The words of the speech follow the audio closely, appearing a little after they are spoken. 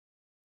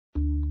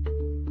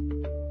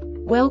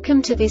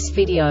Welcome to this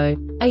video.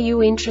 Are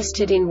you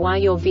interested in why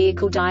your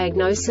vehicle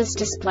diagnosis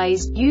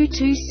displays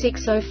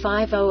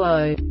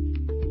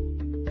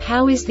U2605-00?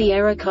 How is the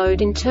error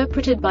code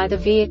interpreted by the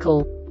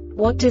vehicle?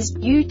 What does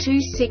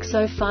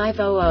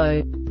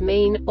U2605-00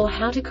 mean, or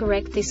how to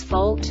correct this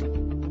fault?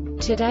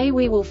 Today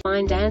we will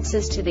find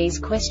answers to these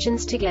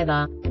questions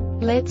together.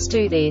 Let's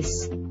do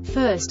this.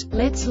 First,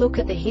 let's look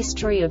at the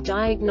history of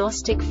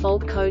diagnostic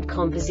fault code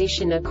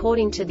composition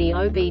according to the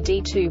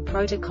OBD2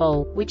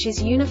 protocol, which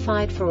is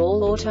unified for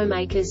all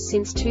automakers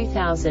since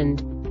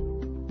 2000.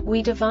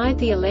 We divide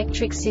the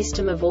electric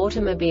system of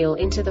automobile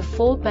into the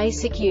four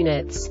basic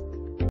units: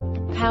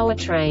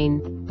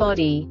 powertrain,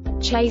 body,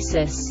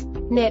 chassis,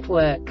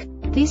 network.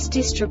 This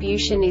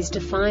distribution is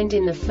defined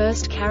in the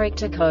first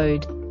character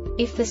code.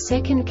 If the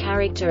second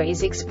character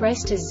is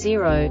expressed as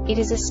 0, it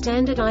is a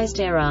standardized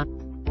error.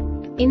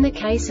 In the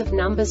case of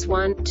numbers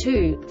 1,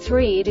 2,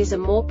 3, it is a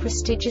more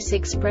prestigious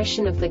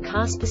expression of the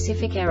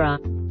car-specific error.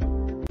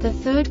 The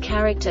third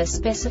character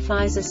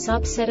specifies a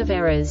subset of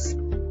errors.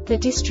 The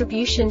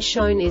distribution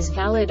shown is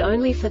valid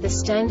only for the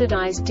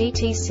standardized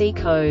DTC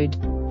code.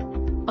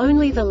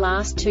 Only the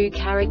last two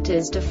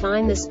characters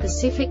define the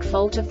specific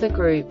fault of the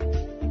group.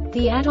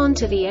 The add-on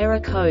to the error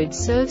code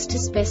serves to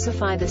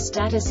specify the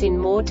status in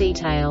more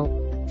detail.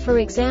 For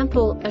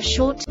example, a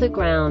short to the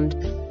ground.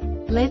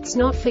 Let's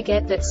not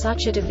forget that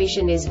such a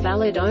division is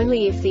valid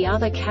only if the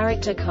other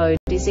character code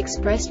is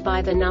expressed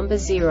by the number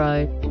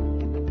 0.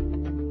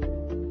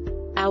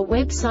 Our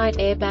website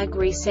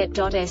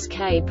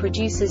airbagreset.sk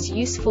produces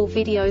useful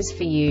videos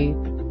for you.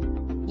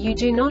 You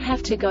do not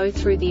have to go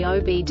through the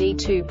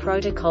OBD2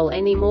 protocol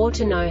anymore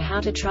to know how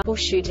to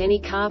troubleshoot any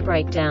car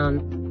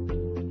breakdown.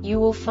 You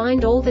will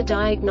find all the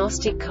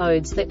diagnostic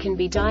codes that can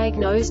be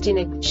diagnosed in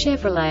a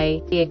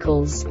Chevrolet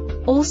vehicles.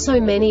 Also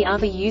many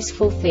other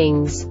useful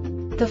things.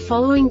 The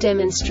following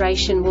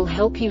demonstration will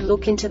help you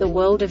look into the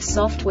world of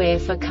software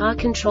for car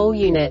control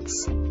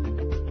units.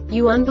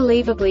 You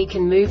unbelievably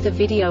can move the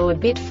video a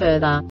bit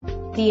further.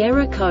 The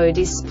error code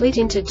is split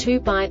into 2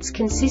 bytes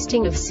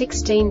consisting of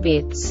 16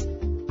 bits.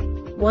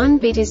 1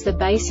 bit is the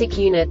basic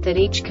unit that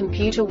each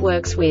computer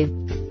works with.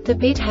 The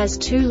bit has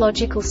 2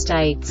 logical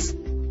states: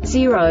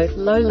 0,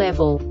 low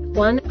level,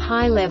 1,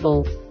 high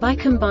level. By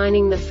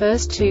combining the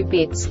first 2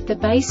 bits, the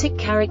basic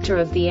character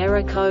of the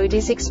error code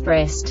is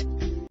expressed.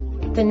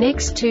 The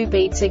next 2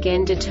 beats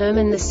again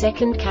determine the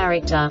second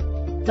character.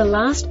 The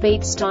last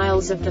beat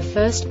styles of the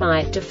first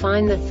byte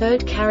define the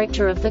third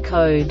character of the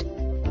code.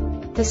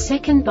 The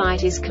second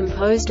byte is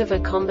composed of a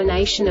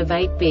combination of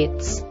 8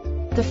 bits.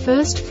 The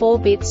first 4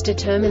 bits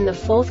determine the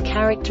fourth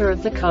character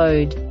of the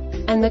code.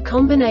 And the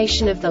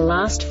combination of the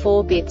last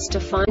 4 bits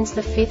defines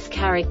the fifth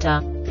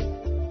character.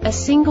 A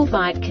single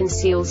byte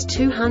conceals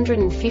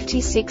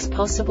 256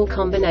 possible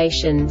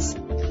combinations.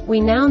 We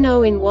now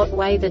know in what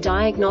way the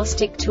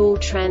diagnostic tool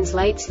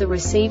translates the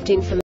received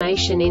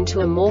information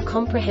into a more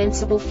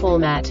comprehensible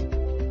format.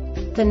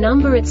 The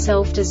number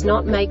itself does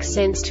not make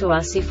sense to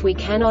us if we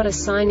cannot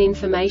assign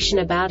information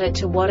about it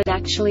to what it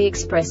actually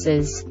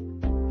expresses.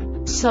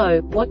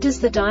 So, what does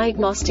the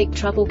Diagnostic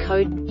Trouble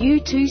Code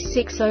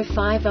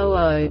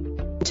U2605-00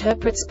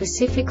 interpret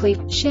specifically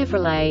for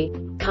Chevrolet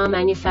car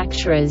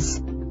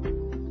manufacturers?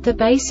 The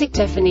basic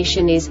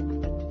definition is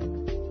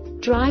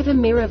driver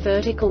mirror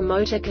vertical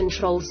motor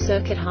control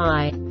circuit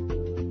high.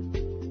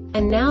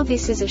 And now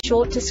this is a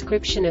short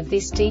description of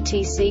this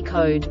DTC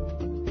code.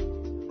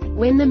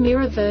 When the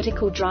mirror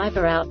vertical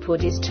driver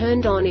output is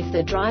turned on, if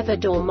the driver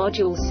door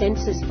module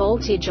senses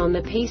voltage on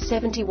the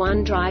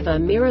P71 driver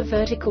mirror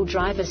vertical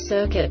driver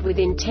circuit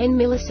within 10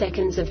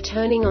 milliseconds of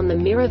turning on the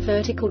mirror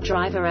vertical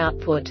driver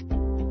output.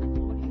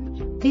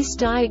 This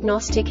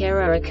diagnostic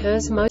error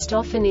occurs most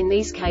often in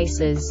these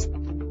cases: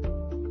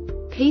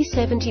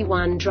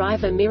 P71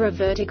 driver mirror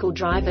vertical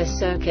driver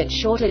circuit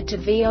shorted to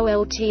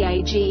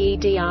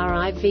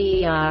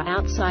VOLTAGEDRIVER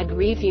outside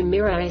rearview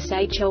mirror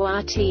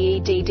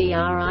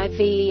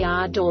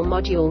SHORTEDDRIVER door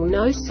module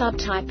no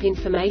subtype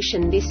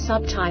information. This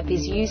subtype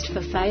is used for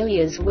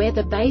failures where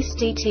the base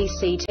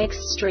DTC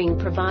text string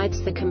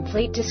provides the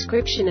complete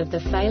description of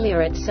the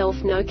failure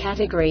itself, no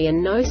category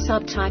and no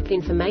subtype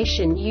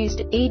information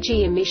used,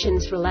 e.g.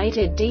 emissions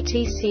related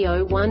DTC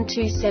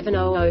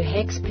 012700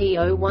 hex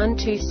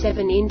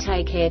P0127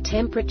 intake air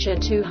temperature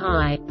too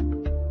high.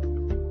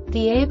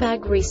 The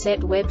Airbag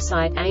Reset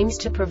website aims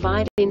to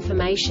provide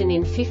information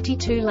in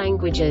 52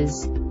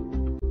 languages.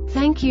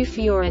 Thank you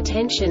for your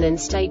attention and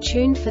stay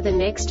tuned for the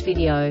next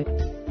video.